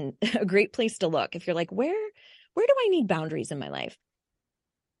question, a great place to look. If you're like, where do I need boundaries in my life?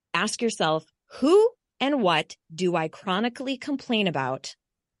 Ask yourself, who and what do I chronically complain about,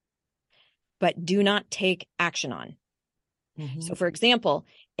 but do not take action on? So for example,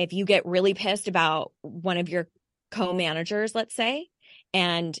 if you get really pissed about one of your co-managers, let's say,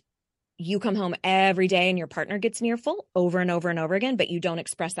 and you come home every day and your partner gets nearful over and over and over again, but you don't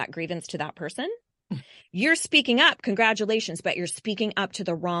express that grievance to that person, you're speaking up. Congratulations, but you're speaking up to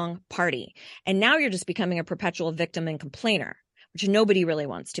the wrong party. And now you're just becoming a perpetual victim and complainer, which nobody really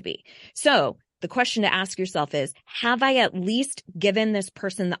wants to be. So the question to ask yourself is, have I at least given this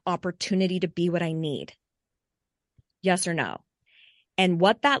person the opportunity to be what I need? Yes or no? And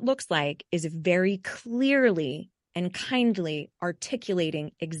what that looks like is very clearly and kindly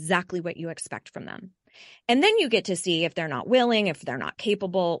articulating exactly what you expect from them. And then you get to see if they're not willing, if they're not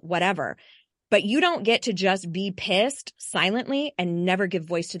capable, whatever. But you don't get to just be pissed silently and never give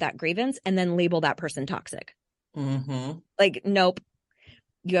voice to that grievance and then label that person toxic. Like, nope.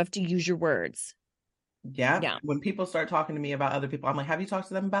 You have to use your words. Yeah. When people start talking to me about other people, I'm like, have you talked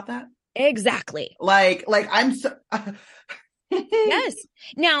to them about that? Exactly. Like I'm so... Yes.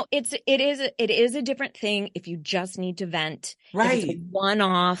 Now it is a different thing if you just need to vent. Right. If it's a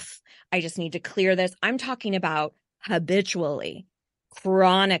one-off, I just need to clear this. I'm talking about habitually,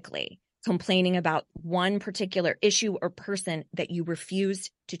 chronically complaining about one particular issue or person that you refuse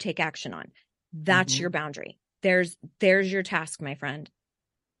to take action on. That's your boundary. There's your task, my friend.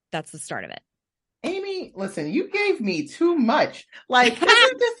 That's the start of it. Amy, Amy, listen, you gave me too much. Like,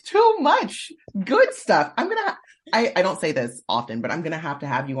 this is just too much good stuff. I don't say this often, but I'm going to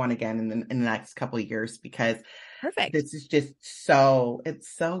have you on again in the next couple of years because Perfect. this is just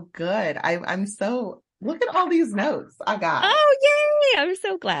it's so good. Look at all these notes I got. Oh, yay. I'm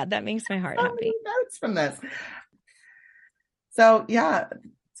so glad. That makes my heart So happy. many notes from this. So yeah,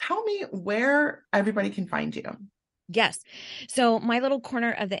 tell me where everybody can find you. Yes. So my little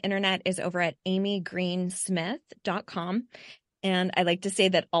corner of the internet is over at amygreensmith.com. And I like to say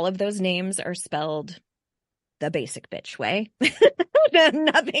that all of those names are spelled the basic bitch way.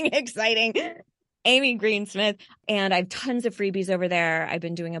 Nothing exciting. Amy Greensmith. And I have tons of freebies over there. I've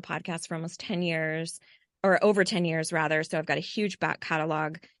been doing a podcast for almost 10 years, or over 10 years rather. So I've got a huge back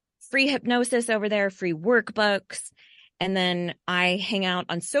catalog, free hypnosis over there, free workbooks. And then I hang out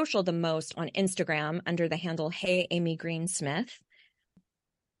on social the most on Instagram under the handle, Hey, Amy Greensmith.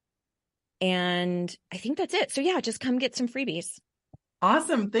 And I think that's it. So yeah, just come get some freebies.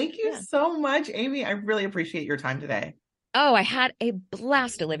 Awesome. Thank you so much, Amy. I really appreciate your time today. Oh, I had a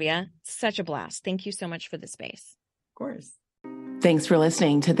blast, Olivia. Such a blast. Thank you so much for the space. Of course. Thanks for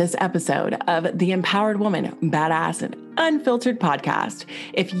listening to this episode of the Empowered Woman, Badass and Unfiltered podcast.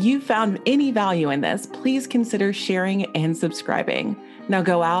 If you found any value in this, please consider sharing and subscribing. Now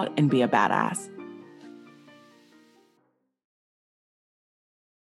go out and be a badass.